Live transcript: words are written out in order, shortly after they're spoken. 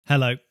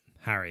Hello,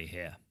 Harry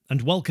here,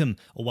 and welcome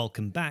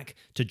back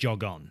to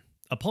Jog On,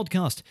 a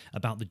podcast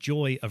about the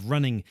joy of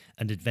running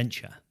and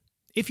adventure.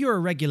 If you're a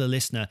regular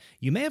listener,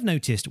 you may have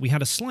noticed we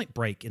had a slight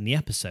break in the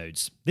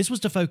episodes. This was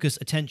to focus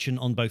attention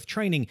on both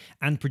training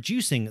and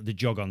producing the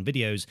Jog On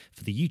videos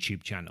for the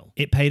YouTube channel.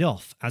 It paid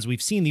off, as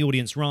we've seen the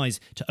audience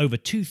rise to over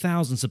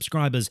 2,000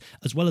 subscribers,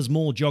 as well as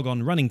more Jog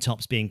On running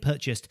tops being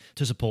purchased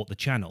to support the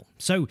channel.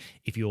 So,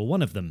 if you're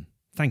one of them,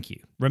 thank you.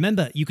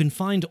 Remember, you can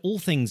find all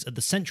things at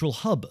the central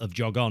hub of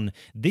Jog On,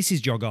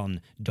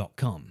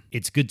 thisisjogon.com.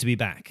 It's good to be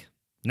back.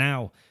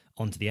 Now,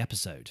 on to the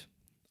episode.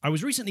 I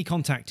was recently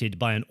contacted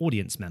by an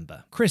audience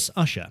member,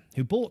 Usher,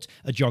 who bought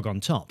a Jog On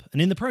top,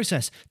 and in the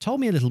process told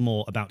me a little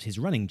more about his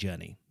running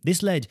journey.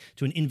 This led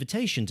to an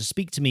invitation to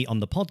speak to me on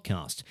the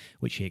podcast,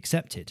 which he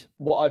accepted.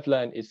 What I've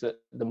learned is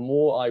that the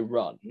more I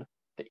run,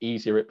 the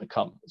easier it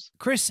becomes.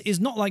 Chris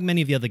is not like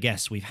many of the other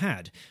guests we've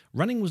had.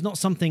 Running was not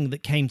something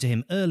that came to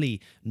him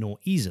early nor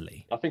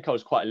easily. I think I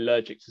was quite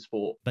allergic to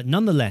sport. But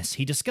nonetheless,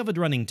 he discovered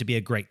running to be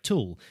a great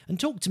tool and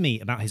talked to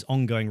me about his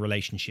ongoing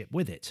relationship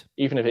with it.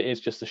 Even if it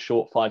is just a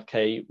short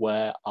 5K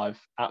where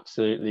I've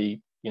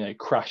absolutely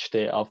crashed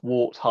it, I've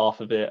walked half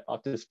of it,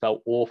 I've just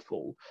felt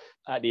awful.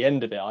 At the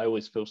end of it, I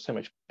always feel so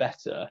much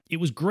better. It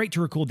was great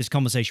to record this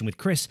conversation with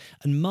Chris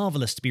and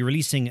marvellous to be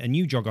releasing a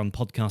new Jog On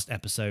podcast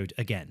episode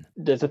again.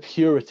 There's a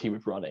purity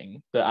with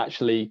running that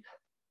actually,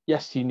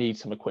 yes, you need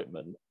some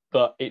equipment,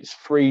 but it's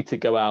free to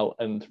go out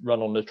and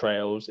run on the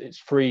trails. It's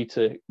free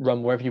to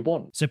run wherever you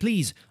want. So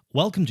please,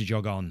 welcome to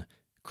Jog On,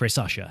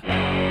 Usher.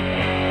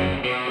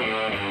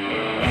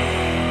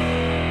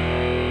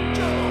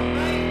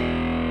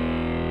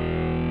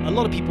 A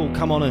lot of people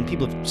come on and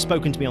people have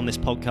spoken to me on this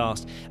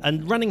podcast,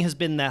 and running has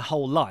been their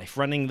whole life.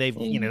 Running,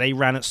 they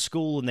ran at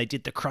school and they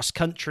did the cross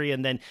country,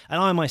 and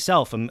I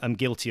myself am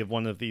guilty of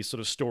one of these sort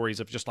of stories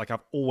of just like,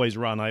 I've always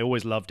run, I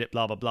always loved it,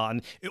 blah, blah, blah.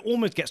 And it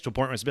almost gets to a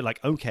point where it's a bit like,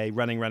 okay,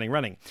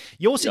 running.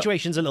 Your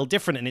situation's a little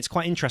different, and it's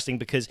quite interesting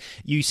because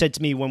you said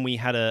to me when we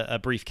had a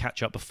brief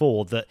catch up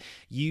before that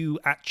you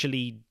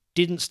actually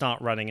didn't start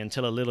running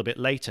until a little bit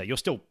later. You're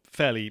still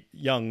fairly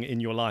young in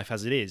your life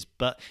as it is,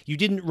 but you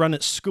didn't run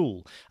at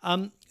school.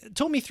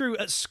 Talk me through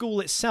at school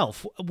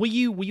itself. Were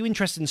you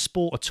interested in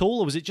sport at all,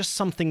 or was it just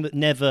something that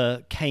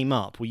never came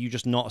up? Were you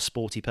just not a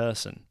sporty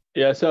person?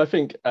 Yeah, so I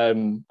think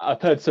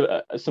I've heard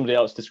somebody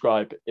else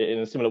describe it in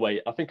a similar way.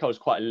 I think I was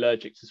quite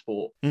allergic to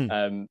sport.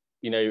 I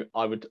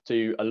would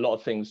do a lot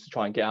of things to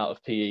try and get out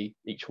of PE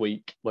each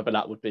week, whether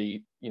that would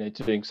be,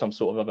 doing some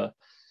sort of other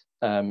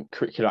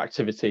curricular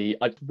activity.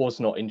 I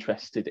was not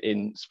interested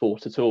in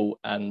sport at all,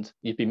 and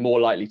you'd be more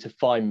likely to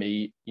find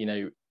me,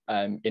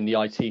 in the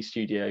IT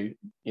studio,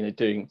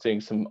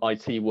 doing some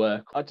IT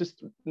work. I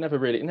just it never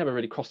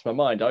really crossed my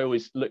mind. I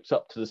always looked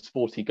up to the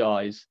sporty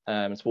guys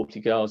and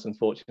sporty girls and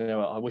thought,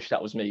 I wish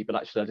that was me, but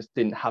actually I just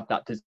didn't have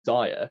that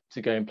desire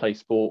to go and play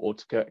sport or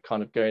to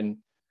go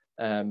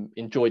and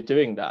enjoy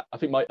doing that. I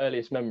think my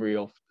earliest memory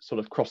of sort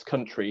of cross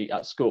country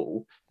at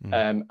school,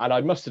 and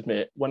I must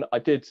admit, when I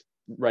did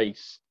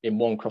race in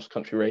one cross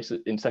country race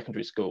in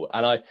secondary school,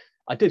 and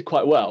I did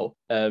quite well.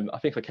 I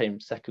think I came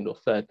second or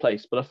third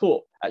place, but I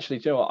thought, actually,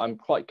 do you know what? I'm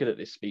quite good at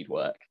this speed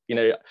work.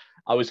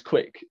 I was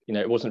quick.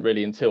 It wasn't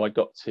really until I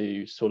got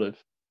to sort of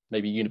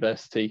maybe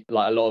university,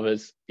 like a lot of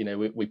us,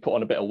 we put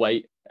on a bit of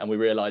weight and we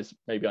realized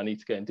maybe I need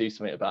to go and do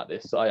something about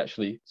this. So I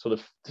actually sort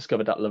of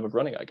discovered that love of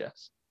running, I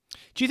guess.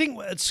 Do you think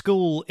at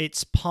school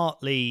it's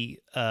partly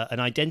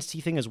an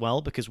identity thing as well,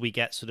 because we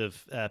get sort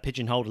of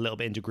pigeonholed a little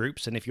bit into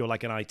groups, and if you're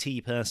like an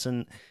IT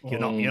person, you're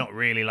not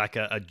really like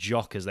a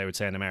jock, as they would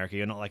say in America.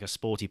 You're not like a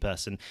sporty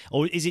person,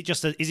 or is it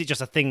just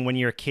a thing when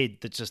you're a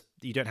kid that just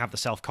you don't have the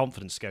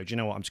self-confidence to go, do you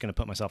know what, I'm just going to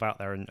put myself out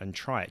there and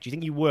try it? Do you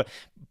think you were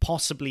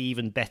possibly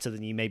even better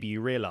than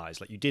you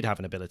realised, like you did have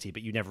an ability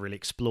but you never really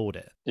explored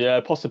it? Yeah,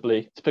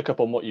 possibly. To pick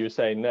up on what you were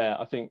saying there,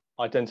 I think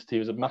identity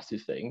was a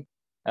massive thing.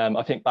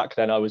 I think back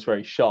then I was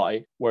very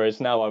shy,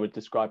 whereas now I would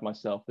describe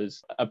myself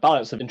as a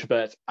balance of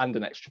introvert and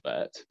an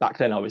extrovert. Back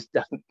then I was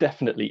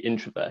definitely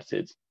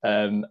introverted,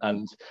 and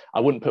I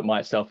wouldn't put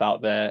myself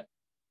out there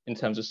in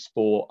terms of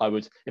sport. I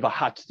would, if I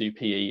had to do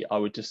PE, I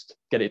would just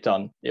get it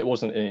done. It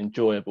wasn't an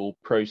enjoyable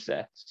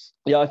process.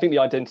 Yeah, I think the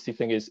identity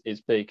thing is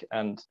big,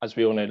 and as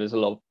we all know, there's a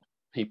lot of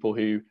people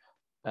who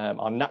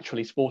are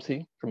naturally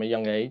sporty from a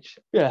young age.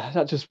 Yeah,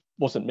 that just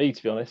wasn't me,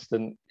 to be honest,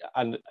 and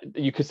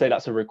you could say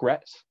that's a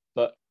regret,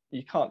 but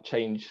you can't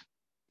change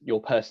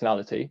your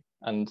personality,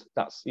 and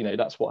that's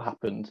what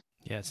happened.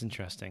 Yeah, it's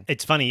interesting.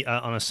 It's funny,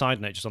 on a side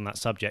note, just on that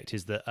subject,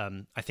 is that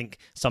I think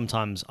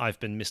sometimes I've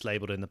been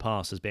mislabeled in the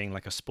past as being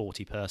like a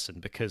sporty person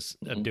because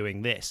of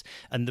doing this.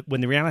 And when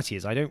the reality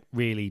is I don't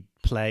really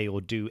play or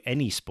do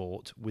any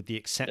sport with the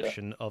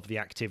exception of the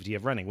activity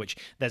of running, which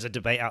there's a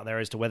debate out there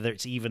as to whether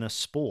it's even a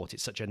sport.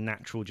 It's such a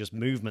natural just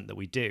movement that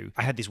we do.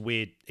 I had this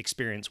weird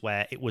experience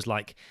where it was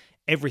like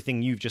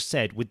everything you've just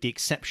said, with the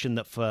exception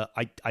that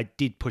I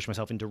did push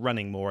myself into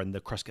running more and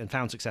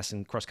found success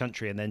in cross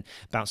country and then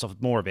bounced off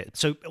more of it.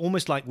 So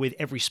almost like with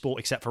every sport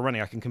except for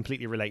running, I can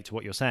completely relate to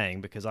what you're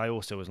saying, because I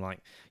also was like,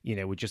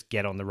 would just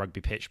get on the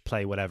rugby pitch,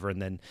 play whatever,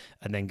 and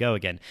then go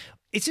again.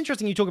 It's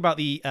interesting you talk about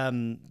the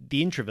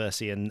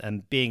introversy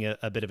and being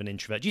a bit of an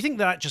introvert. Do you think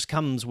that just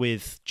comes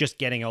with just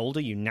getting older?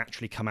 You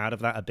naturally come out of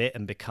that a bit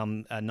and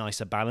become a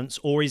nicer balance?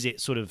 Or is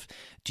it sort of,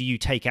 do you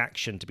take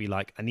action to be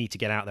like, I need to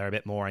get out there a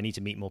bit more, I need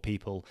to meet more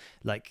people?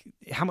 Like,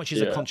 how much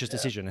is a conscious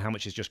decision and how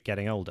much is just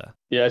getting older?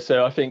 Yeah,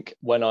 so I think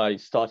when I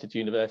started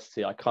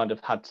university, I kind of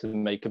had to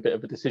make a bit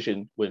of a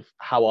decision with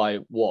how I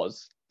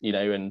was,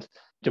 and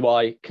do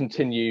I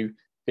continue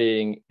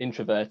being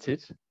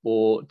introverted,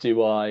 or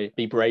do I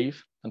be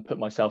brave and put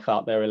myself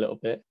out there a little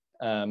bit?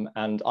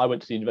 And I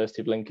went to the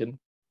University of Lincoln.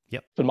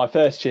 Yep. For my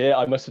first year,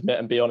 I must admit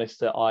and be honest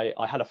that I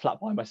had a flat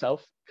by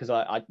myself, because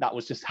I that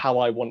was just how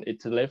I wanted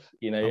to live.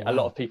 Oh, wow. A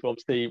lot of people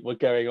obviously were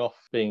going off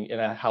being in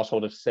a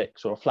household of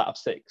 6 or a flat of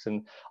 6,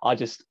 and I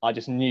just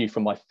knew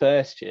from my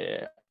first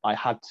year I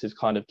had to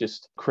kind of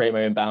just create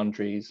my own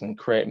boundaries and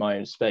create my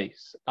own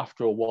space.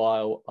 After a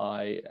while,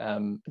 I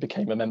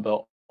became a member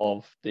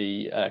of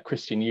the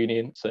Christian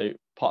Union, so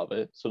part of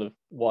a sort of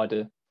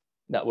wider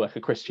network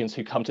of Christians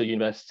who come to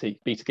university,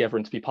 be together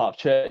and to be part of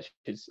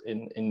churches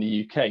in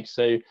the UK.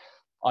 So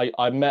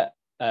I met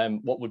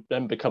what would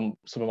then become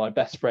some of my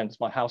best friends,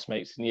 my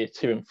housemates in year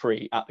 2 and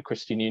 3 at the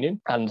Christian Union.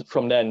 And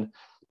from then,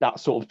 that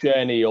sort of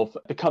journey of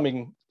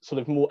becoming sort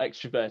of more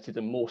extroverted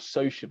and more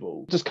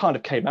sociable just kind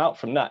of came out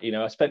from that.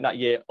 I spent that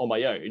year on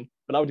my own,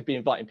 but I would be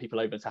inviting people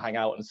over to hang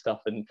out and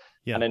stuff. And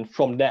then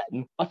from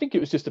then, I think it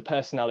was just a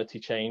personality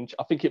change.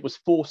 I think it was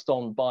forced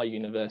on by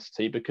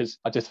university, because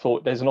I just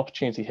thought there's an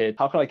opportunity here.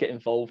 How can I get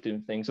involved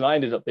in things? And I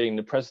ended up being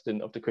the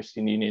president of the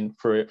Christian Union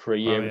for a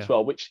year as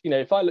well, which,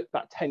 if I look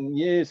back 10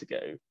 years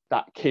ago,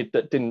 that kid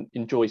that didn't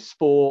enjoy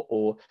sport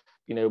or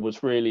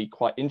was really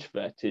quite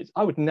introverted,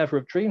 I would never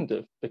have dreamed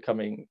of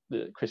becoming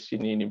the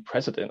Christian Union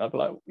president. I'd be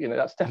like,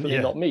 that's definitely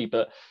not me.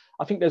 But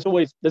I think there's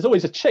always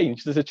a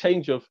change. There's a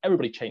change of,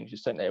 everybody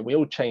changes, don't they? We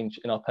all change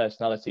in our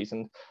personalities,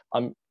 and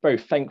I'm very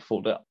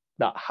thankful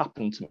that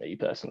happened to me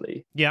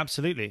personally. Yeah,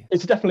 absolutely.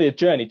 It's definitely a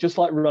journey, just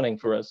like running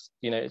for us.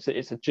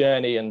 It's a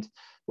journey, and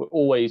we're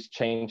always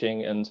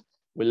changing and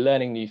we're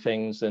learning new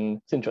things,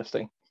 and it's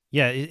interesting.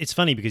 Yeah, it's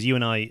funny because you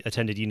and I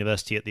attended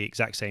university at the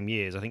exact same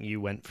years. I think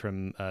you went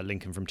from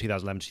Lincoln from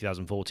 2011 to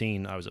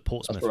 2014. I was at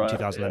Portsmouth from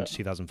 2011 to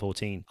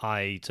 2014.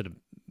 I sort of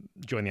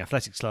joined the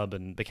athletics club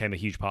and became a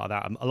huge part of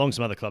that, along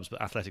some other clubs, but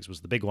athletics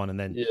was the big one. And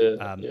then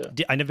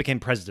I never became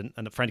president,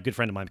 and a good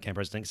friend of mine became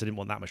president because I didn't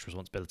want that much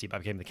responsibility, but I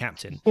became the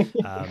captain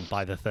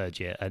by the 3rd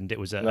year, and it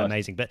was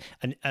amazing. But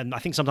and I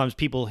think sometimes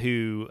people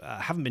who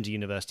haven't been to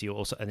university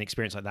or an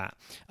experience like that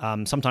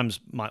sometimes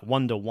might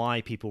wonder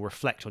why people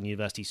reflect on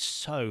university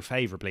so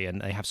favorably and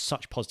they have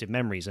such positive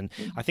memories. And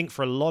I think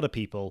for a lot of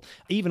people,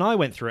 even I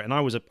went through it, and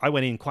I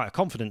went in quite a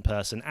confident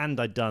person, and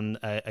I'd done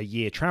a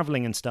year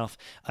traveling and stuff,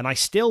 and I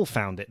still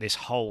found it this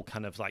whole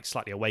kind of like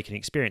slightly awakening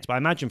experience. But I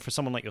imagine for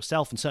someone like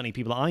yourself, and certainly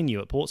people that I knew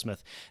at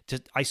Portsmouth,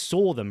 I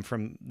saw them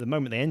from the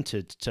moment they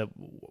entered to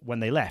when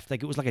they left,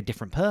 like it was like a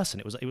different person.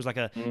 It was like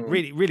a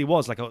really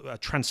was like a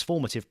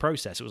transformative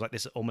process. It was like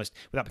this, almost,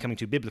 without becoming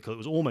too biblical, it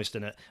was almost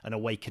an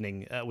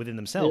awakening within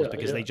themselves,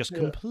 because they just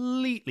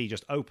completely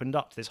just opened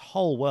up to this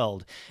whole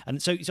world.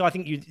 And so I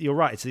think you're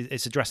right.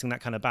 It's addressing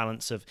that kind of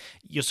balance of,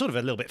 you're sort of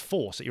a little bit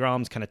forced, that your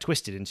arms kind of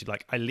twisted into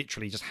like, I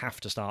literally just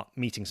have to start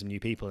meeting some new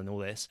people and all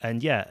this.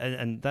 And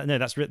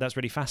that's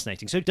really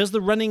fascinating. So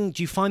do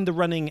you find the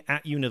running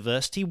at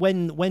university?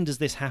 When does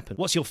this happen?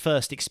 What's your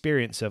first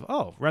experience of,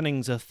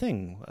 running's a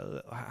thing?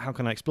 How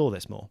can I explore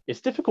this more? It's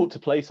difficult to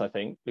place, I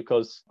think,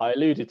 because I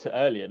alluded to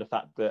earlier the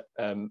fact that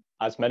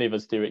as many of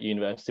us do at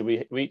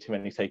university, we eat too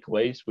many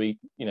takeaways. We,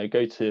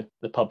 go to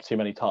the pub too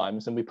many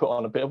times, and we put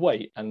on a bit of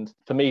weight. And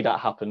for me, that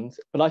happened.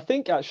 But I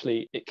think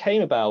actually it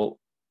came about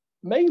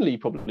mainly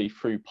probably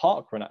through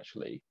parkrun,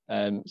 actually.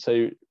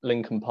 So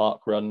Lincoln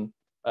Parkrun,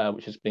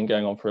 which has been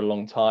going on for a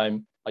long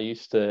time. I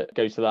used to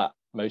go to that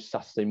most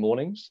Saturday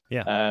mornings.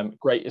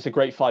 Great. It's a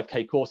great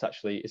 5K course,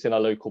 actually. It's in our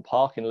local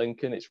park in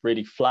Lincoln. It's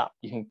really flat.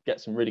 You can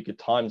get some really good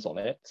times on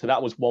it. So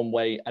that was one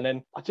way. And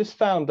then I just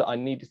found that I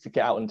needed to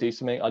get out and do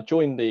something. I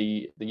joined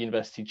the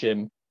university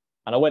gym,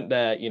 and I went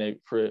there,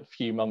 for a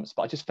few months,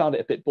 but I just found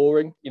it a bit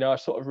boring. I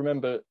sort of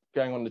remember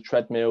going on the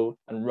treadmill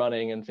and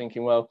running and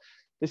thinking, well,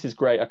 this is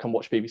great. I can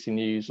watch BBC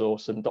News or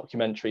some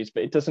documentaries,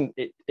 but it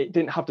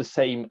didn't have the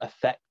same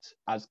effect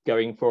as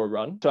going for a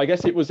run. So I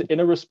guess it was in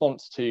a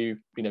response to,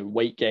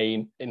 weight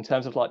gain, in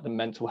terms of like the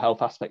mental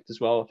health aspect as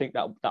well. I think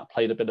that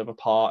played a bit of a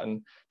part.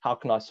 And how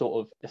can I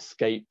sort of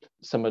escape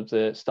some of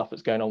the stuff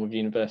that's going on with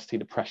university,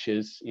 the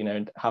pressures,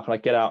 and how can I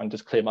get out and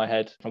just clear my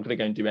head? If I'm going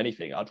to go and do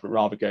anything, I'd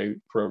rather go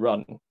for a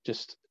run.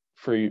 Just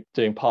through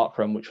doing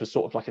parkrun, which was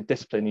sort of like a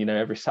discipline, you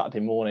every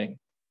Saturday morning.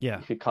 You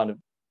could kind of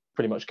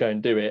pretty much go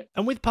and do it.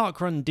 And with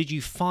parkrun, did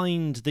you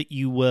find that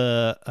you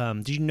were,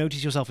 did you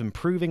notice yourself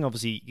improving?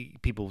 Obviously,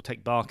 people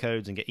take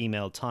barcodes and get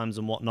emailed times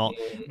and whatnot.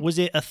 Was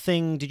it a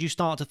thing? Did you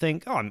start to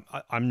think,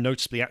 I'm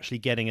noticeably actually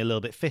getting a little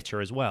bit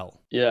fitter as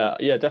well? Yeah,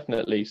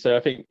 definitely. So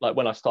I think like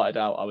when I started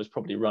out, I was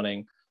probably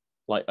running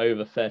like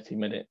over 30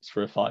 minutes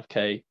for a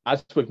 5K.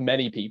 As with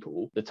many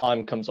people, the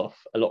time comes off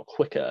a lot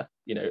quicker,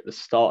 at the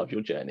start of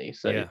your journey.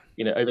 So,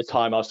 over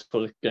time, I was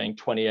sort of going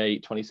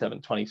 28,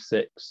 27,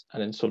 26,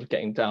 and then sort of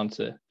getting down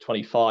to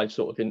 25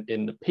 sort of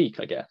in the peak,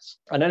 I guess.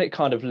 And then it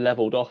kind of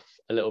leveled off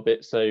a little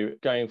bit. So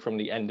going from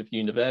the end of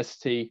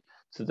university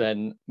to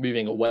then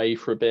moving away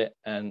for a bit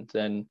and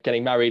then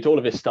getting married, all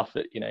of this stuff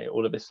that,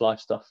 all of this life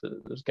stuff that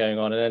was going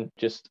on, and then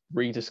just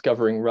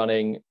rediscovering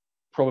running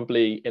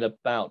probably in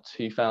about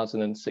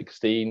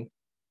 2016,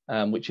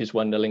 which is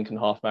when the Lincoln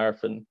Half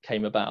Marathon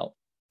came about.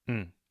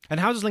 And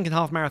how does Lincoln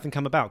Half Marathon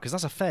come about? Because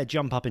that's a fair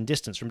jump up in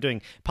distance from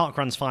doing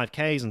parkruns,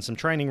 5Ks and some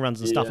training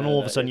runs and stuff, and all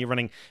of a sudden you're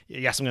running,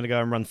 yes, I'm going to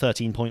go and run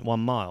 13.1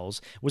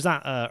 miles. Was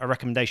that a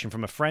recommendation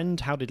from a friend?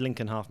 How did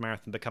Lincoln Half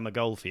Marathon become a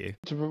goal for you?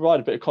 To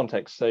provide a bit of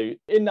context, so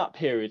in that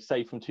period,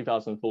 say from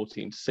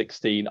 2014 to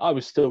 16, I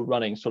was still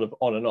running sort of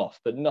on and off,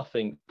 but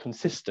nothing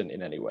consistent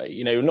in any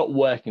way, not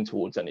working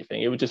towards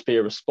anything. It would just be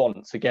a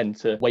response, again,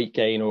 to weight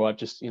gain, or I've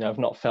just, I've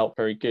not felt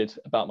very good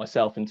about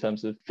myself in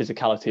terms of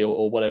physicality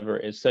or whatever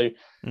it is. So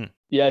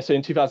so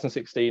in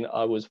 2016,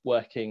 I was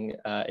working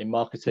in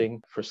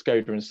marketing for a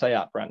Skoda and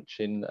Seat branch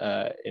in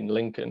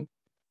Lincoln.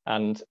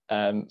 And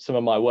some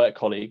of my work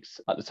colleagues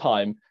at the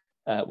time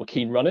were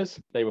keen runners.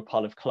 They were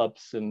part of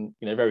clubs and,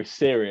 very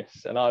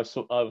serious. And I was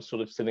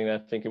sort of sitting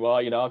there thinking, well,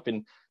 I've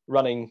been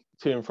running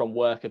to and from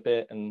work a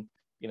bit and,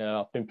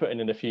 I've been putting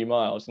in a few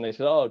miles. And they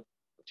said, oh, do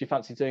you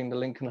fancy doing the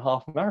Lincoln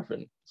Half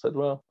Marathon? I said,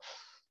 well,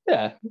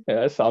 yeah,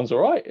 it sounds all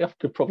right. I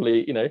could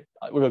probably,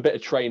 with a bit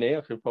of training,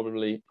 I could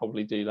probably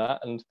do that.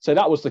 And so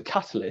that was the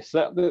catalyst.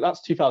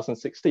 That's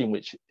 2016,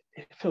 which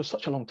it feels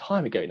such a long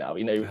time ago now.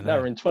 Now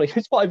we're in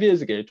it's 5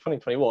 years ago,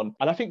 2021.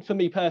 And I think for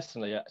me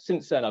personally,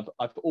 since then,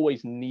 I've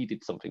always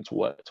needed something to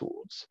work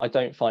towards. I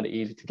don't find it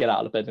easy to get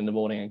out of bed in the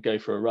morning and go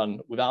for a run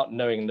without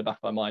knowing in the back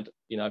of my mind,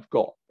 I've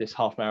got this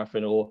half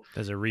marathon, or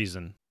there's a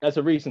reason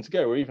to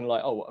go, or even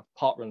like,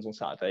 park runs on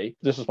Saturday.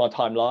 This was my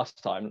time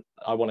last time.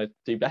 I want to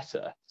do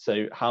better.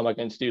 So how am I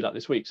going to do that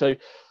this week? So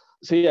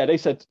yeah, they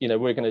said,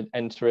 we're going to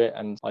enter it,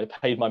 and I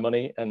paid my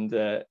money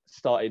and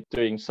started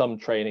doing some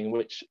training,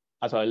 which,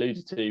 as I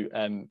alluded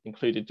to,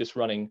 included just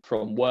running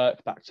from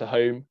work back to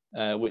home,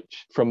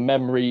 which from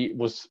memory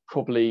was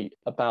probably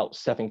about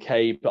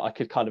 7K, but I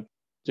could kind of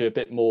do a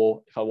bit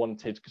more if I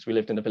wanted, because we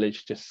lived in a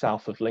village just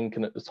south of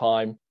Lincoln at the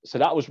time. So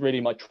that was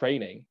really my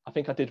training. I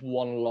think I did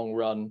one long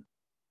run,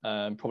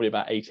 probably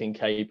about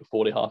 18K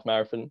before the half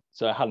marathon.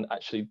 So I hadn't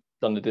actually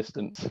done the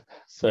distance.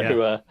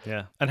 So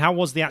yeah. And how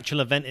was the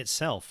actual event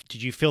itself?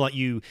 Did you feel like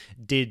you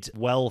did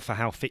well for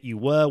how fit you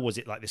were? Was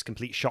it like this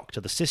complete shock to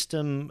the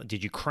system?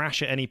 Did you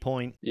crash at any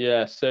point?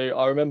 Yeah, so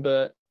I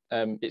remember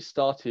it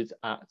started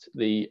at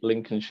the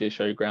Lincolnshire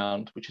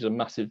Showground, which is a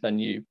massive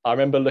venue. I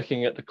remember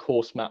looking at the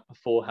course map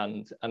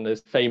beforehand, and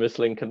there's famous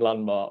Lincoln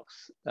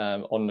landmarks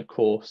on the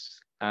course,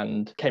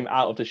 and came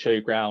out of the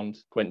showground,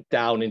 went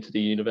down into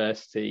the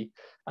university,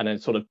 and then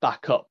sort of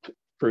back up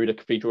through the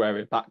cathedral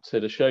area back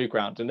to the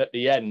showground. And at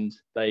the end,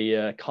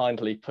 they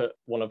kindly put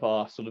one of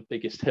our sort of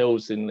biggest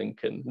hills in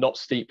Lincoln, not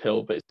steep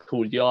hill, but it's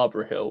called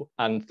Yarborough Hill.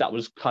 And that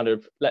was kind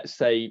of, let's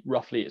say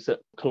roughly it's at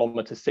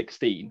kilometre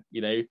 16,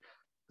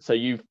 So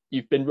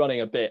you've been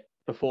running a bit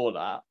before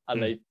that,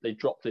 and they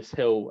dropped this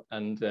hill,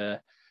 and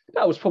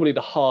that was probably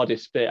the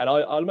hardest bit. And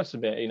I must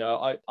admit,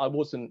 I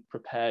wasn't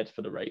prepared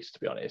for the race, to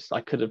be honest.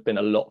 I could have been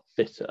a lot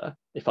fitter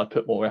if I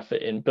put more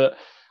effort in. But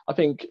I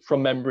think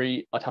from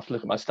memory, I'd have to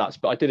look at my stats,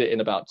 but I did it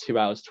in about 2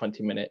 hours,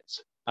 20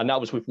 minutes. And that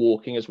was with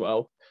walking as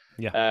well.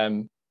 Yeah.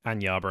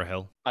 And Yarborough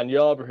Hill.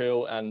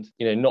 And,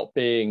 not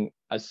being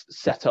as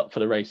set up for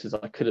the race as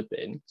I could have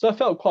been. So I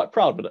felt quite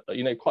proud, but,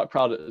 quite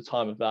proud at the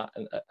time of that.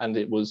 And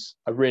it was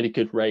a really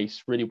good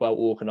race, really well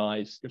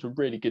organised. It was a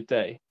really good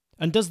day.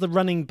 And does the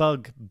running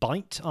bug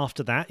bite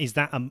after that? Is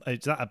that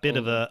a bit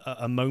of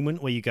a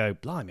moment where you go,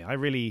 blimey,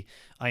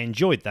 I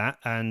enjoyed that,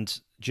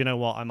 and do you know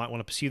what? I might want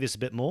to pursue this a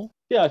bit more?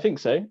 Yeah, I think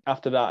so.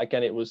 After that,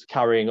 again, it was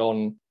carrying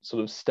on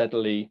sort of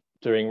steadily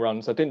doing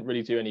runs. I didn't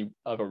really do any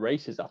other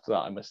races after that,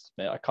 I must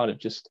admit. I kind of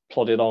just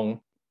plodded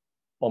on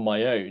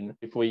my own.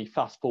 If we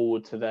fast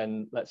forward to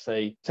then, let's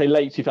say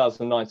late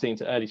 2019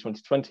 to early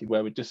 2020,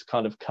 where we're just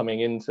kind of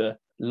coming into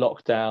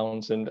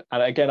lockdowns, and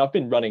again, I've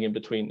been running in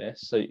between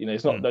this, so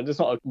there's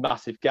not a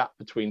massive gap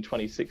between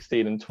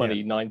 2016 and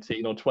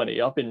 2019 or 20.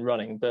 I've been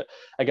running, but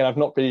again, I've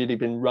not really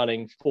been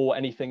running for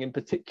anything in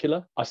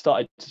particular. I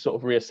started to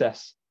sort of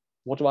reassess,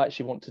 what do I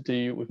actually want to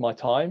do with my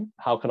time?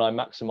 How can I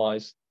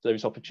maximize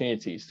those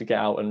opportunities to get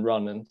out and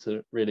run and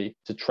to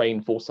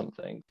train for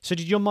something? So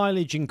did your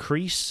mileage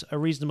increase a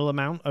reasonable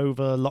amount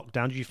over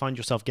lockdown? Did you find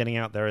yourself getting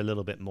out there a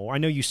little bit more? I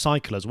know you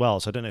cycle as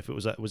well, so I don't know if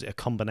was it a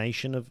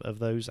combination of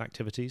those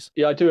activities?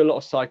 Yeah, I do a lot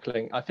of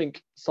cycling. I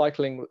think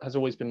cycling has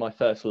always been my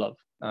first love.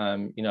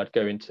 I'd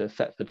go into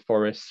Thetford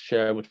Forest,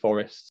 Sherwood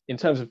Forest. In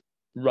terms of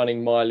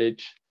running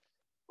mileage,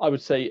 I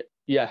would say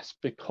yes,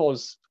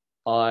 because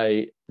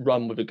I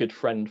run with a good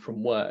friend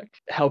from work,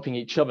 helping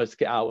each other to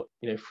get out,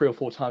 3 or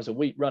 4 times a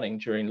week running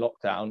during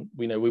lockdown.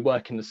 We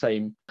work in the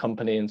same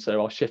company, and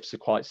so our shifts are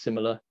quite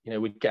similar.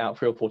 We'd get out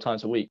 3 or 4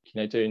 times a week,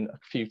 doing a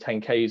few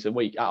 10Ks a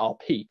week. At our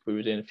peak, we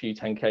were doing a few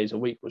 10Ks a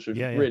week, which was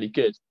really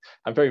good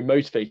and very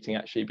motivating,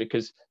 actually,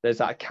 because there's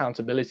that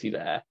accountability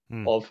there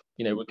of,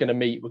 we're going to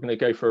meet, we're going to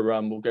go for a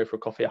run, we'll go for a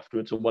coffee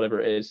afterwards or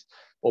whatever it is,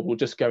 or we'll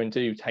just go and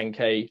do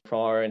 10K from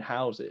our own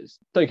houses.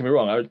 Don't get me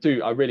wrong,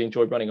 I really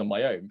enjoy running on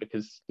my own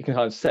because you can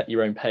kind of set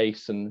your own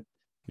pace, and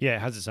yeah,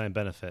 it has its own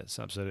benefits.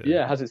 Absolutely.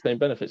 Yeah, it has its own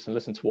benefits, and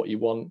listen to what you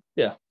want.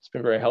 Yeah, it's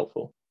been very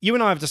helpful. You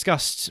and I have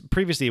discussed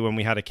previously when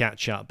we had a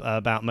catch up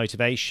about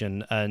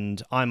motivation, and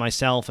I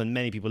myself and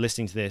many people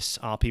listening to this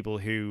are people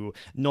who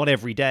not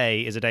every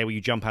day is a day where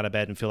you jump out of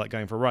bed and feel like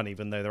going for a run,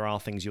 even though there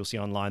are things you'll see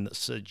online that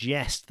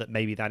suggest that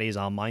maybe that is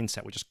our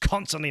mindset. We're just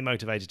constantly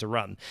motivated to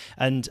run.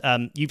 And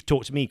you've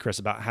talked to me, Chris,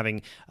 about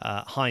having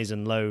highs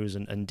and lows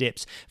and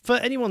dips. For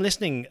anyone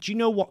listening, do you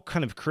know what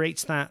kind of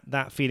creates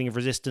that feeling of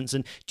resistance?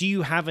 And do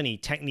you have any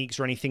techniques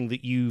or anything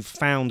that you've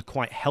found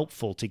quite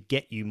helpful to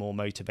get you more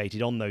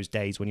motivated on those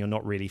days when you're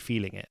not really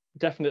feeling it?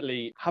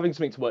 Definitely having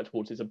something to work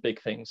towards is a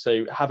big thing.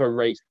 So have a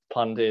race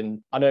planned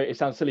in. I know it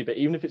sounds silly, but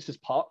even if it's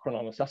just parkrun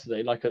on a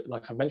Saturday, like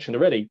I mentioned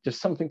already,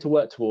 just something to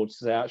work towards,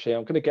 to say, actually,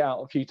 I'm going to get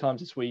out a few times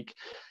this week,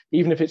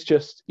 even if it's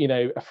just, a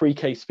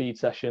 3K speed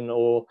session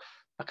or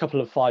a couple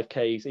of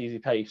 5Ks easy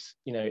pace.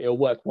 It'll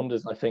work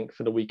wonders, I think,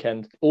 for the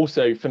weekend.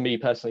 Also, for me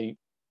personally,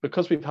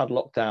 because we've had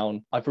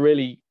lockdown, I've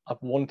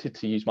wanted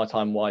to use my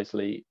time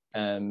wisely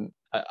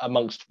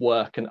amongst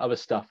work and other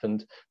stuff.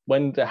 And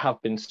when there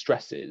have been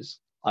stresses,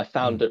 I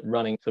found that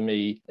running for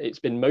me, it's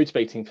been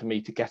motivating for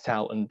me to get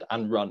out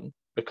and run,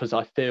 because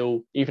I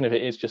feel, even if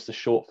it is just a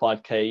short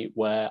 5K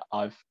where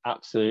I've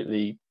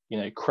absolutely,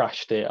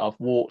 crashed it, I've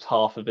walked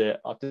half of it,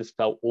 I've just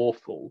felt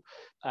awful.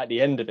 At the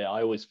end of it,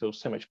 I always feel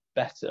so much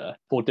better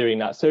for doing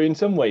that. So in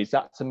some ways,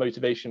 that's a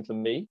motivation for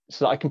me,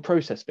 so that I can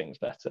process things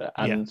better.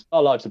 And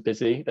our lives are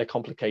busy, they're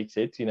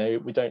complicated,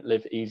 we don't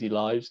live easy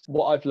lives.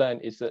 What I've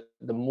learned is that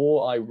the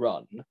more I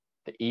run,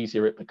 the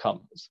easier it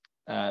becomes.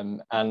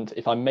 And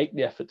if I make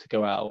the effort to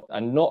go out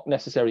and not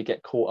necessarily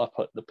get caught up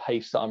at the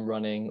pace that I'm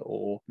running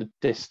or the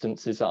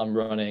distances that I'm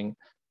running,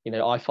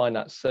 I find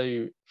that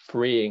so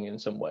freeing in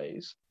some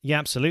ways. Yeah,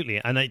 absolutely.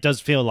 And it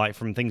does feel like,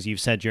 from things you've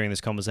said during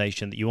this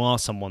conversation, that you are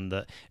someone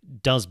that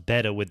does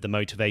better with the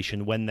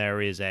motivation when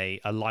there is a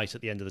light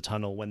at the end of the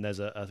tunnel, when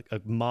there's a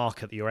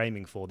marker that you're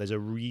aiming for, there's a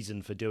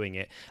reason for doing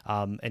it.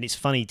 And it's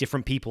funny,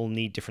 different people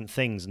need different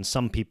things, and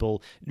some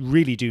people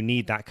really do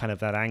need that kind of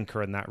that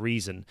anchor and that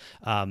reason.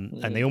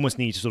 And they almost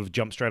need to sort of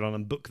jump straight on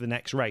and book the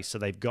next race, so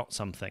they've got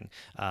something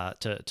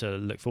to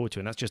look forward to.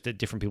 And that's just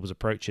different people's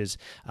approaches.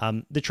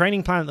 The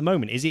training plan at the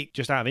moment, is it,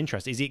 just out of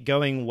interest, is it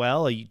going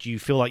well? Do you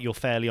feel like you're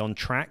fairly on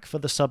track for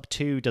the sub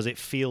 2? Does it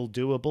feel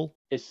doable?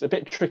 It's a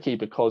bit tricky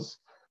because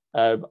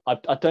I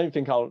don't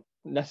think I'll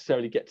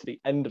necessarily get to the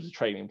end of the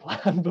training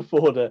plan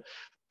before the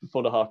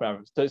half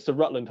marathon. So it's the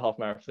Rutland half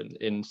marathon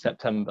in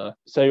September.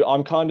 So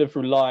I'm kind of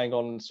relying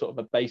on sort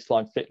of a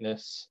baseline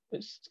fitness.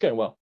 It's going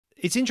well.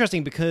 It's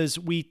interesting because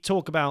we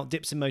talk about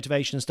dips in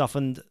motivation and stuff,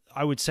 and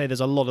I would say there's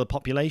a lot of the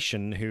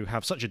population who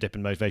have such a dip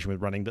in motivation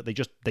with running that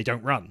they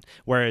don't run.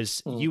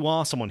 Whereas you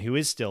are someone who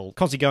is still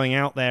constantly going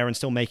out there and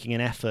still making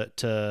an effort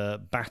to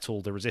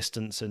battle the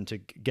resistance and to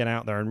get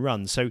out there and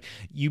run. So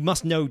you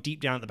must know deep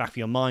down at the back of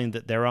your mind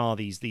that there are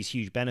these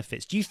huge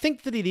benefits. Do you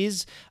think that it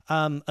is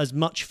as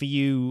much for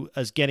you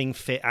as getting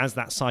fit as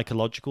that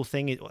psychological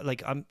thing?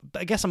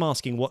 I guess I'm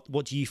asking,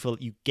 what do you feel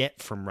you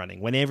get from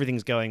running when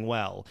everything's going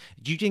well?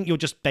 Do you think your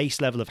just base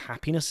level of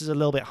happiness is a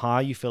little bit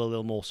higher? You feel a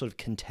little more sort of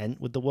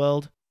content with the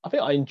world? I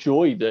think I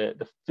enjoy the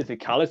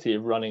physicality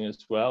of running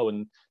as well,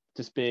 and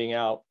just being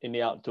out in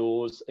the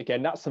outdoors.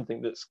 Again, that's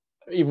something that's,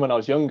 even when I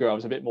was younger, I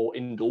was a bit more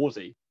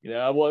indoorsy.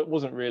 I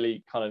wasn't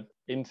really kind of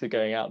into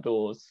going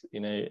outdoors.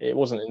 It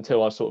wasn't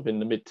until I was sort of in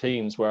the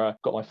mid-teens where I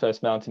got my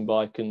first mountain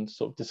bike and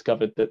sort of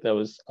discovered that there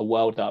was a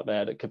world out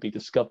there that could be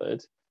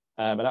discovered.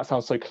 And that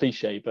sounds so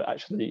cliche, but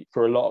actually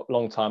for a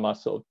long time, I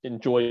sort of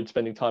enjoyed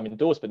spending time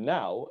indoors. But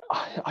now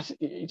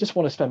you just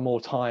want to spend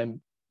more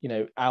time,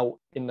 out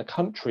in the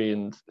country,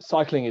 and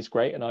cycling is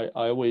great. And I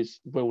always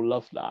will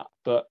love that.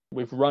 But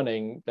with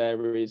running,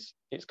 it's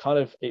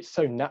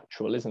so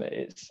natural, isn't it?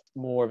 It's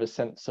more of a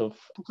sense of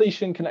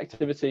completion,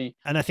 connectivity.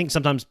 And I think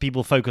sometimes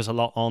people focus a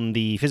lot on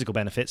the physical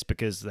benefits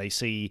because they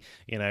see,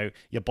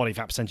 your body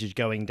fat percentage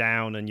going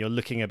down and you're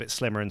looking a bit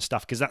slimmer and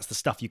stuff, because that's the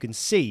stuff you can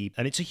see.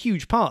 And it's a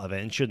huge part of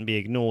it and shouldn't be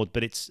ignored.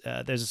 But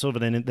there's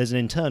an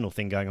internal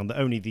thing going on that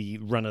only the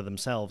runner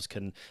themselves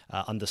can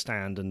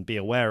understand and be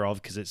aware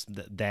of, because it's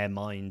their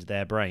mind,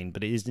 their brain.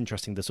 But it is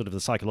interesting, the sort of the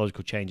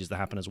psychological changes that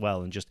happen as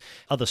well, and just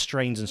other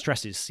strains and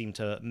stresses seem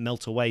to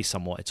melt away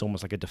somewhat. It's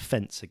almost like a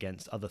defense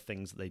against other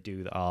things that they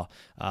do that are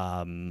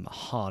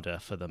harder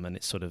for them, and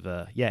it's sort of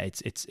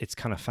it's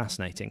kind of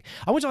fascinating.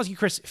 I want to ask you,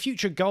 Chris,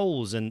 future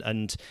goals,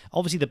 and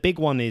obviously the big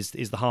one is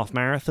the half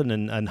marathon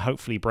and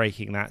hopefully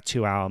breaking that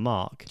 2-hour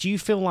mark. Do you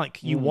feel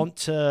like you want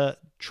to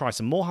try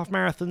some more half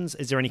marathons?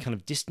 Is there any kind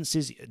of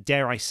distances?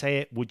 Dare I say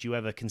it? Would you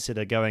ever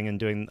consider going and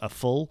doing a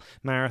full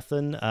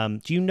marathon?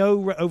 Do you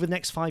know over the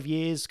next 5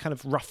 years, kind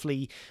of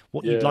roughly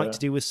what you'd like to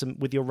do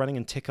with your running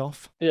and tick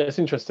off? Yeah, it's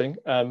interesting.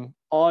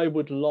 I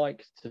would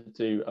like to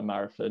do a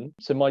marathon.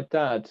 So my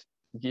dad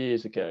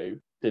years ago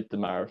did the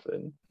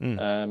marathon,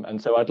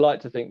 and so I'd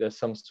like to think there's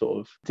some sort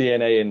of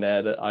DNA in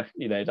there that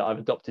I've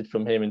adopted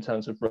from him in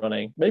terms of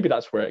running. Maybe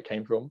that's where it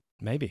came from.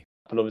 Maybe.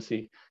 But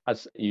obviously,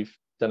 as you've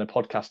done a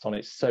podcast on it,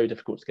 it's so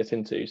difficult to get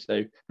into,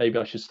 so maybe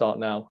I should start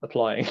now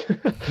applying.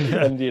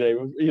 And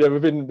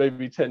within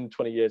maybe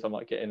 10-20 years I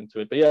might get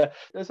into it. But yeah,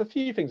 there's a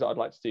few things that I'd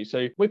like to do.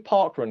 So with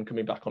parkrun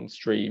coming back on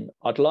stream,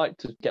 I'd like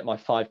to get my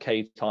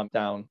 5k time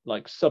down.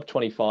 Like sub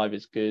 25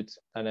 is good,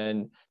 and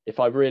then if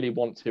I really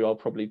want to, I'll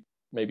probably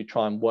maybe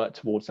try and work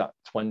towards that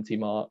 20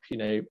 mark.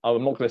 I'm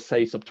not going to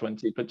say sub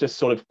 20, but just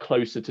sort of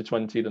closer to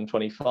 20 than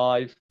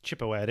 25.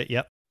 Chip away at it.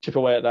 Yep. Chip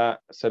away at that.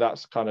 So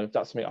that's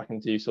something I can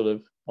do sort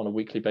of on a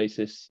weekly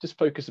basis. Just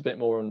focus a bit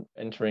more on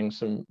entering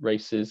some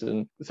races.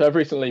 And so I've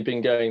recently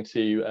been going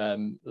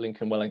to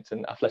Lincoln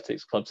Wellington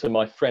Athletics Club. So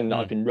my friend that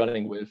I've been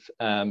running with,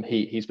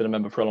 he's been a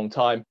member for a long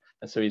time.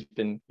 And so he's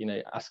been,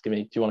 asking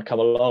me, do you want to come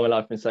along? And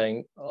I've been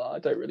saying, I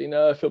don't really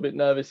know. I feel a bit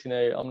nervous.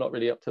 I'm not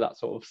really up to that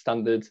sort of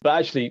standard. But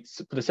actually,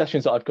 for the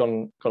sessions that I've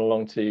gone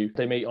along to,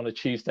 they meet on a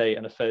Tuesday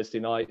and a Thursday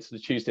night. So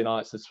the Tuesday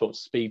nights are sort of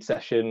speed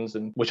sessions,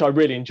 and which I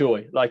really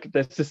enjoy. Like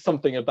there's just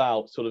something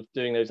about sort of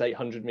doing those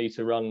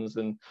 800-meter runs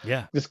and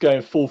just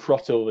going full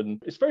throttle.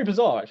 And it's very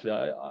bizarre,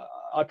 actually.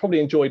 I probably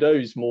enjoy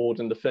those more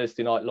than the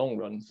Thursday night long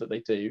runs that they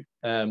do,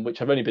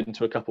 which I've only been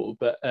to a couple.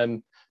 But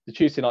the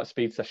Tuesday night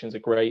speed sessions are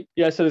great.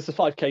 Yeah, so there's the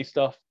 5k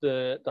stuff,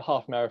 the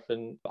half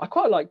marathon. I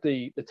quite like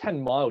the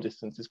 10-mile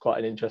distance is quite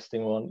an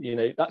interesting one.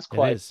 That's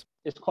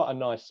it's quite a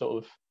nice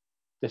sort of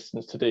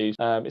distance to do.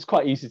 It's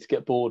quite easy to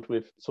get bored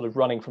with sort of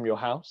running from your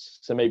house.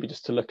 So maybe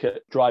just to look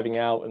at driving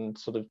out and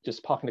sort of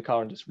just parking the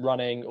car and just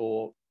running,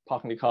 or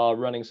parking the car,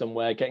 running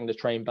somewhere, getting the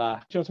train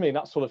back. Do you know what I mean?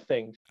 That sort of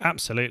thing.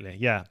 Absolutely.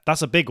 Yeah.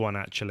 That's a big one,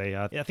 actually.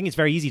 I think it's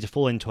very easy to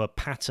fall into a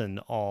pattern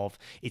of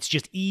it's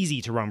just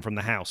easy to run from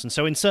the house. And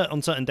so on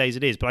certain days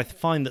it is. But I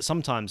find that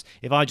sometimes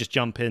if I just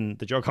jump in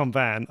the jog on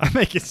van,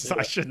 I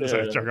shouldn't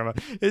say jog on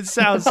van. It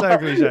sounds so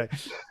cliche.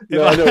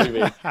 I know what you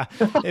mean.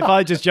 If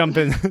I just jump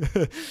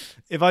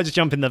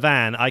in the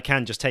van, I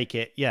can just take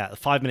it,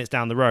 5 minutes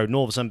down the road and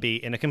all of a sudden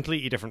be in a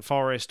completely different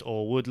forest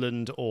or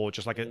woodland, or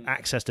just like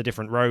access to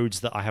different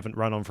roads that I haven't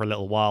run on for a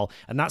little while.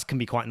 And that can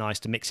be quite nice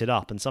to mix it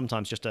up. And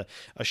sometimes just a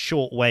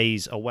short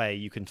ways away,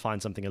 you can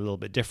find something a little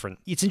bit different.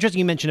 It's interesting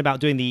you mentioned about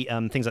doing the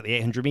things like the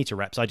 800-meter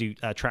reps. I do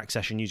a track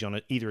session usually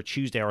on either a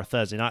Tuesday or a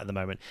Thursday night at the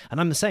moment. And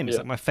I'm the same. It's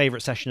like my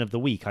favorite session of the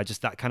week. I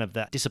just,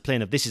 that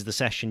discipline of this is the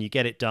session, you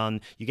get it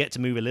done, you get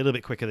to move a little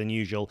bit quicker than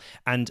usual.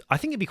 And I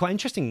think it'd be quite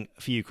interesting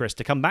for you, Chris,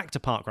 to come back to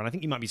parkrun. I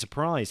think you might be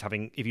surprised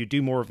if you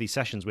do more of these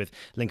sessions with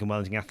Lincoln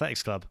Wellington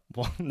Athletics Club.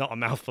 Well, not a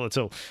mouthful at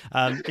all.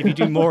 If you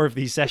do more of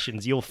these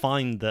sessions, you'll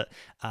find that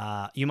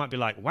you might be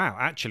like, wow,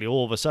 actually,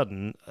 all of a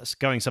sudden,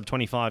 going sub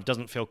 25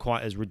 doesn't feel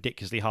quite as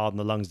ridiculously hard on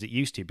the lungs as it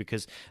used to,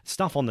 because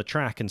stuff on the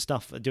track and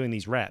stuff doing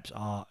these reps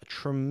are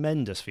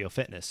tremendous for your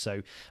fitness.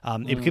 So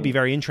it could be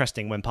very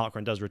interesting when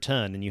parkrun does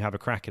return and you have a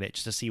crack at it,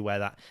 just to see where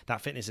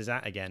that fitness is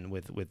at again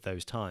with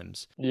those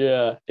times.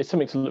 Yeah, it's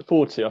something to look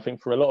forward to. I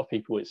think for a lot of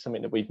people, it's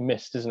something that we've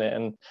missed, isn't it?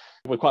 And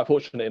we're quite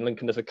fortunate in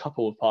Lincoln. There's a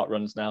couple of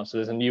parkruns now. So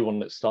there's a new one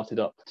that started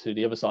up to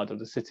the other side of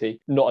the city,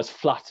 not as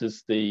flat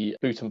as the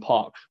Booton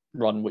Park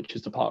run, which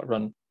is the park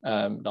run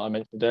that I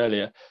mentioned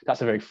earlier.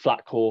 That's a very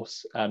flat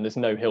course, and there's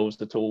no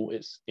hills at all.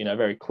 It's a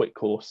very quick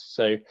course.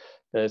 So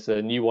there's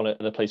a new one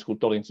at a place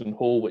called Doddington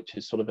Hall, which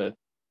is sort of a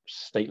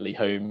stately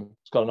home.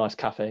 It's got a nice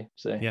cafe,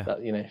 so that,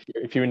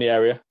 if you're in the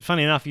area.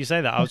 Funny enough, you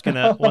say that. I was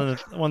gonna one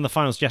of the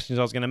final suggestions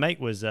I was gonna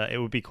make was it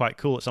would be quite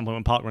cool at some point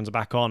when parkruns are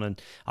back on,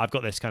 and I've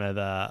got this kind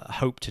of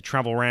hope to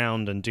travel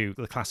around and do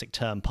the classic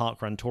term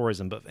parkrun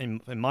tourism, but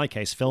in my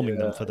case, filming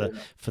them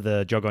for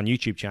the Jog On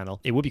YouTube channel.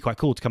 It would be quite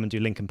cool to come and do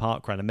Lincoln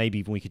Parkrun, and maybe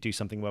even we could do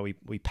something where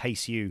we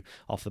pace you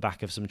off the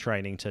back of some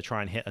training to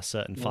try and hit a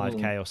certain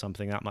 5k or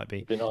something. That might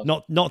be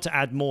nice. Not to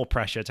add more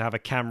pressure to have a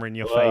camera in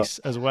your face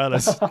as well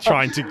as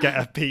trying to get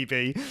a PB,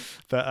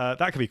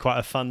 but that could be quite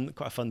a fun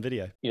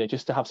video.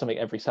 Just to have something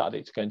every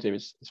Saturday to go and do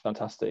is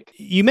fantastic.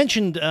 You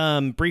mentioned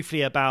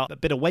briefly about a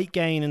bit of weight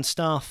gain and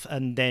stuff,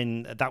 and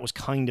then that was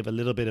kind of a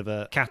little bit of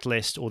a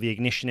catalyst, or the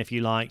ignition, if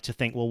you like, to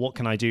think, well, what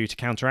can I do to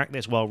counteract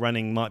this? Well,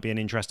 running might be an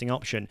interesting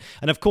option.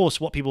 And of course,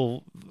 what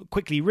people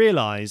quickly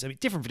realize,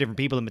 different for different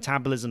people and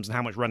metabolisms and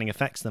how much running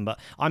affects them, but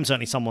I'm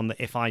certainly someone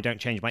that if I don't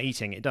change my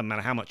eating, it doesn't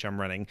matter how much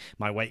I'm running,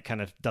 my weight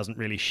kind of doesn't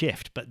really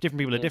shift. But different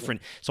people are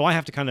different. So I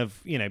have to kind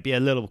of, be a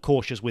little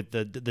cautious with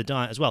the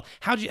diet as well.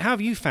 How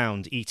have you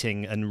found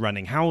eating and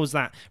running? How has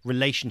that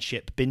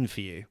relationship been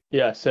for you?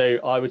 Yeah, so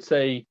I would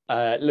say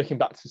looking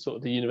back to sort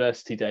of the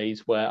university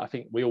days where I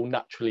think we all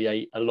naturally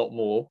ate a lot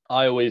more,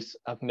 I always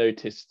have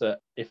noticed that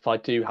if I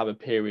do have a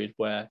period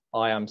where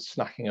I am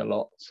snacking a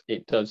lot,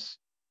 it does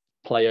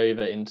play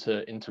over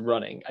into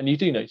running, and you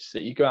do notice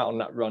it. You go out on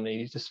that run and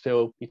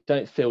you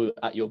don't feel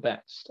at your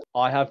best.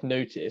 I have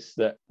noticed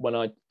that when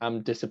I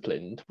am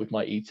disciplined with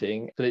my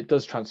eating, that it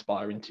does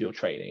transpire into your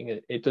training.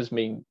 It does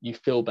mean you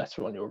feel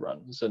better on your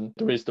runs, and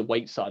there is the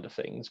weight side of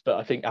things. But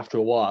I think after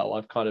a while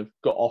I've kind of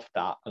got off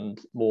that and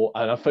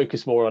I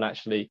focus more on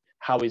actually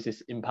how is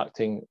this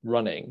impacting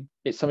running.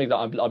 It's something that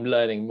I'm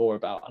learning more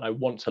about, and I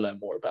want to learn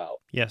more about.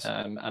 Yes.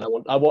 And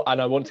I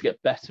want to get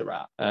better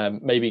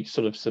at. Maybe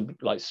sort of some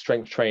like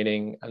strength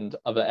training and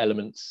other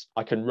elements.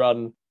 I can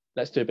run.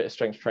 Let's do a bit of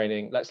strength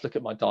training. Let's look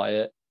at my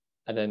diet,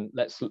 and then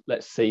let's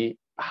see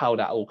how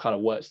that all kind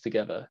of works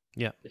together.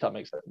 Yeah, if that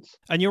makes sense.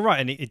 And you're right,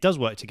 and it does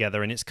work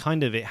together, and it's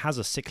kind of, it has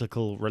a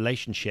cyclical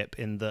relationship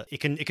in that it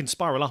can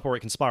spiral up or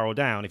it can spiral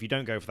down. If you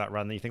don't go for that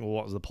run, then you think, well,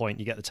 what was the point?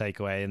 You get the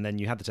takeaway, and then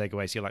you had the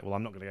takeaway, so you're like, well,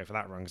 I'm not going to go for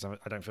that run because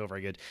I don't feel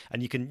very good.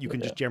 And you can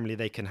just generally,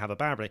 they can have a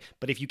bad day.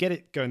 But if you get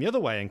it going the other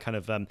way and kind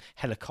of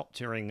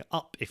helicoptering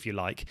up, if you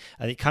like,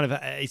 and it kind of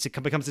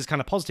it becomes this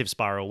kind of positive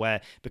spiral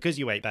where because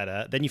you ate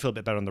better, then you feel a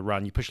bit better on the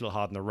run, you push a little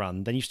harder on the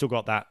run, then you've still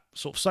got that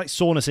sort of slight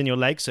soreness in your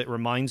legs, so it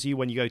reminds you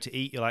when you go to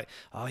eat, you're like,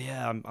 oh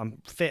yeah, I'm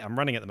fit, I'm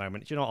running at the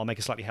moment. Do you know what? I'll make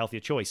a slightly healthier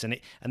choice, and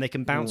they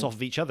can bounce off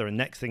of each other. And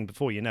next thing,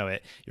 before you know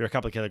it, you're a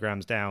couple of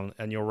kilograms down,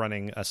 and you're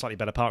running a slightly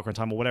better parkrun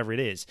time or whatever it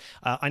is.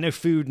 I know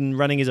food and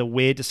running is a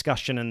weird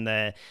discussion,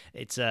 and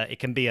it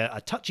can be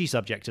a touchy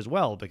subject as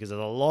well, because there's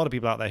a lot of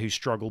people out there who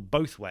struggle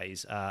both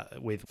ways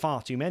with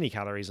far too many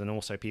calories, and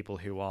also people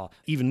who are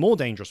even more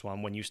dangerous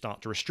one when you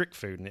start to restrict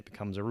food, and it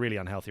becomes a really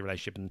unhealthy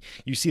relationship. And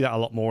you see that a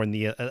lot more in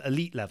the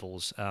elite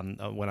levels.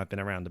 When I've been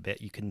around a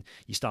bit,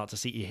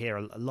 you hear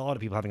a lot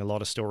of people having a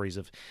lot of stories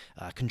of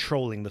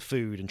controlling the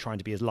food and trying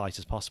to be as light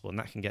as possible, and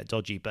that can get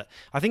dodgy. But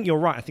I think you're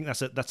right. I think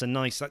that's a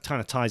nice, that kind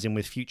of ties in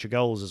with future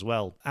goals as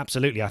well.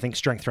 Absolutely. I think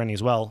strength training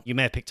as well. You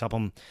may have picked up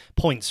on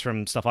points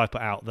from stuff I've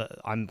put out that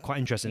I'm quite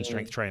interested in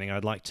strength training.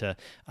 I'd like to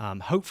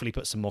hopefully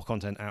put some more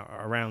content out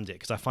around it,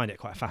 because I find it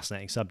quite a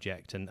fascinating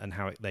subject, and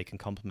how they can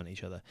complement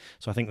each other.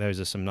 So I think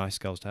those are some nice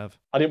goals to have.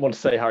 I didn't want to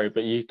say, Harry,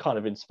 but you kind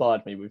of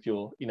inspired me with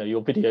your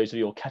videos of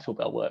your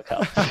kettlebell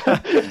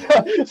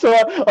workouts. So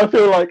I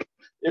feel like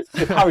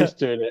if Harry's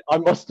doing it, I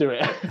must do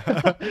it.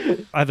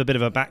 I have a bit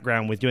of a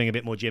background with doing a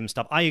bit more gym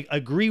stuff. I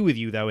agree with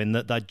you, though, in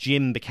that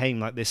gym became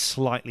like this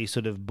slightly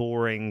sort of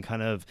boring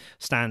kind of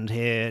stand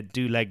here,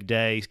 do leg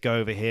day, go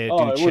over here,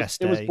 do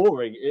chest day. It was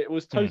boring. It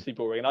was totally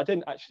boring. And I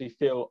didn't actually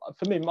feel,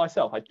 for me,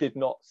 myself, I did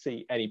not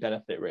see any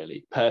benefit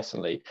really,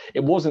 personally.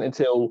 It wasn't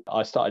until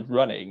I started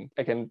running,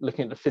 again,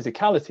 looking at the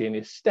physicality and the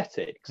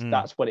aesthetics,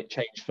 that's when it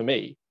changed for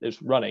me. It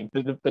was running.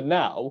 But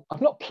now,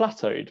 I've not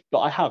plateaued,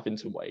 but I have in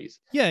some ways.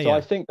 I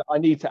think that I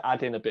need to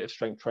add in a bit of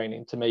strength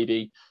training to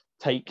maybe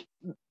take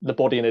the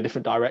body in a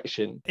different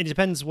direction. It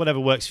depends whatever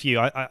works for you.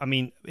 I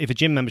mean, if a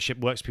gym membership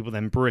works for people,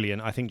 then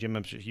brilliant. I think gym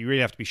membership, you really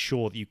have to be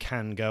sure that you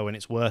can go and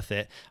it's worth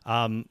it.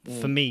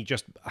 For me,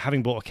 just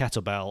having bought a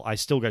kettlebell, I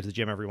still go to the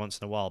gym every once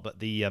in a while, but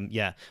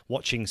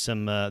watching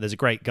some, there's a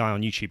great guy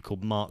on YouTube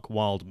called Mark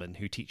Wildman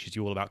who teaches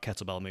you all about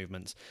kettlebell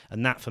movements.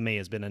 And that for me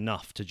has been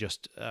enough to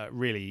just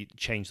really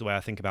change the way I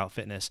think about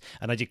fitness.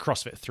 And I did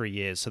CrossFit for 3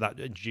 years, so that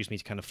introduced me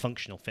to kind of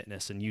functional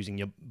fitness and using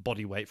your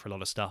body weight for a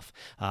lot of stuff,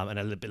 and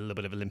a little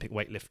bit of Olympic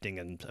weightlifting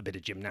and a bit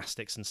of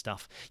gymnastics and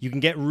stuff. You can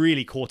get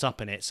really caught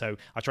up in it, so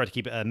I try to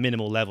keep it at a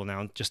minimal level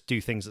now and just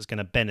do things that's going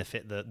to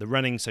benefit the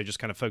running, so just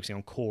kind of focusing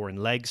on core and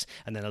legs,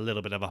 and then a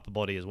little bit of upper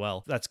body as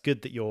well. That's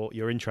good that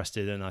you're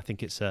interested, and I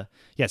think it's a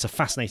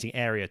fascinating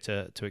area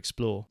to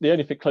explore. The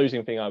only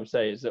closing thing I would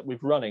say is that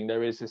with running,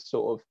 there is this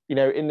sort of,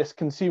 in this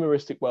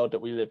consumeristic world that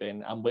we live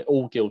in, and we're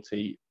all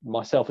guilty,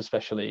 myself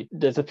especially,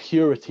 there's a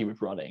purity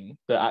with running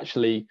that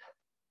actually,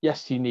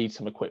 yes, you need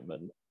some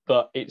equipment,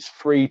 but it's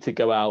free to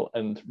go out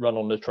and run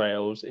on the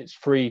trails. It's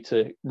free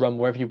to run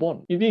wherever you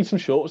want. You need some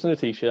shorts and a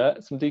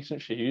t-shirt, some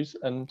decent shoes,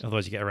 and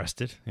otherwise you get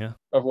arrested. Yeah.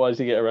 Otherwise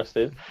you get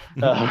arrested,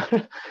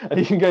 and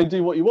you can go and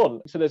do what you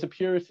want. So there's a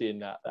purity in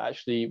that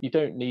actually you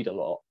don't need a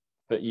lot,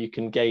 but you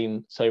can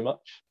gain so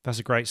much. That's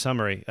a great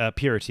summary.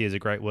 Purity is a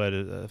great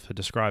word for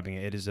describing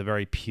it. It is a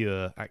very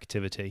pure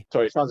activity.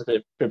 Sorry, it sounds a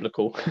bit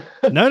biblical.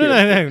 No.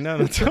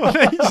 That's all right.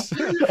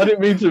 I didn't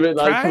mean to.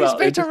 Praise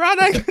be to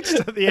running.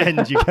 Just at the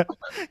end,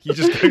 you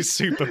just go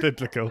super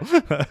biblical.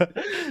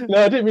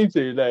 No, I didn't mean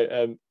to.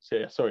 No. So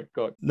yeah, sorry.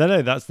 Go on.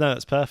 No,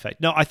 that's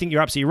perfect. No, I think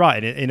you're absolutely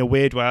right. In a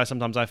weird way,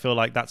 sometimes I feel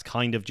like that's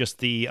kind of just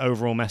the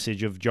overall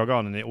message of Jog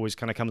On, and it always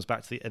kind of comes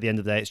back to at the end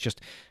of the day. It's just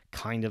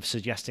kind of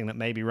suggesting that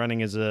maybe running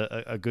is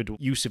a good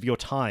use of your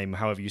time,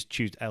 however you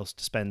choose else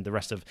to spend the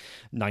rest of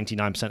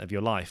 99% of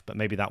your life. But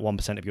maybe that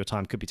 1% of your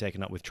time could be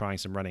taken up with trying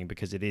some running,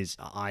 because it is,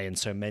 I and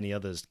so many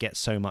others get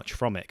so much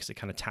from it, because it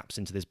kind of taps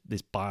into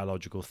this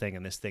biological thing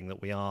and this thing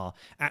that we are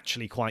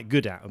actually quite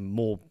good at, and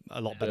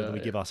a lot better than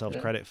we give ourselves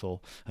credit for,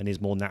 and is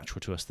more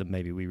natural to us us than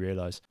maybe we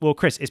realise. Well,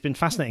 Chris, it's been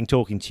fascinating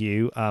talking to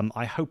you.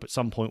 I hope at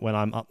some point when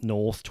I'm up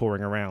north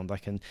touring around, I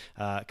can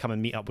come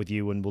and meet up with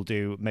you, and we'll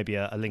do maybe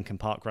a Lincoln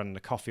Park run and a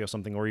coffee or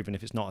something, or even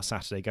if it's not a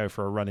Saturday, go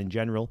for a run in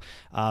general.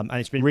 And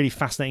it's been really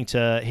fascinating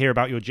to hear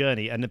about your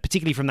journey, and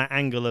particularly from that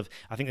angle of,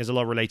 I think there's a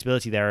lot of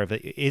relatability there of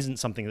it isn't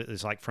something that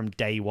is like from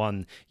day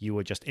one you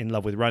were just in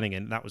love with running,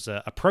 and that was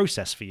a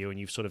process for you, and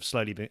you've sort of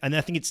slowly been, and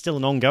I think it's still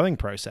an ongoing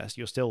process.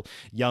 You're still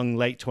young,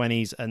 late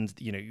 20s, and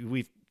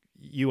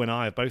you and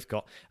I have both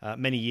got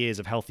many years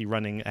of healthy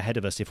running ahead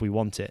of us if we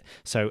want it.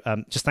 So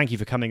just thank you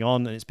for coming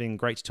on, and it's been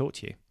great to talk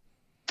to you.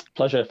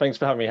 Pleasure. Thanks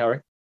for having me,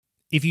 Harry.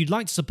 If you'd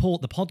like to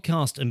support the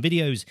podcast and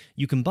videos,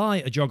 you can buy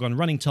a Jog On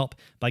running top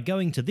by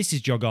going to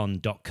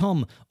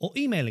thisisjogon.com or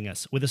emailing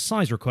us with a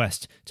size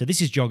request to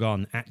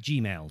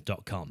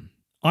thisisjogon@gmail.com.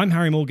 I'm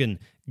Harry Morgan.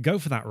 Go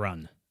for that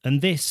run.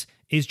 And this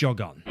is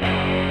Jog On.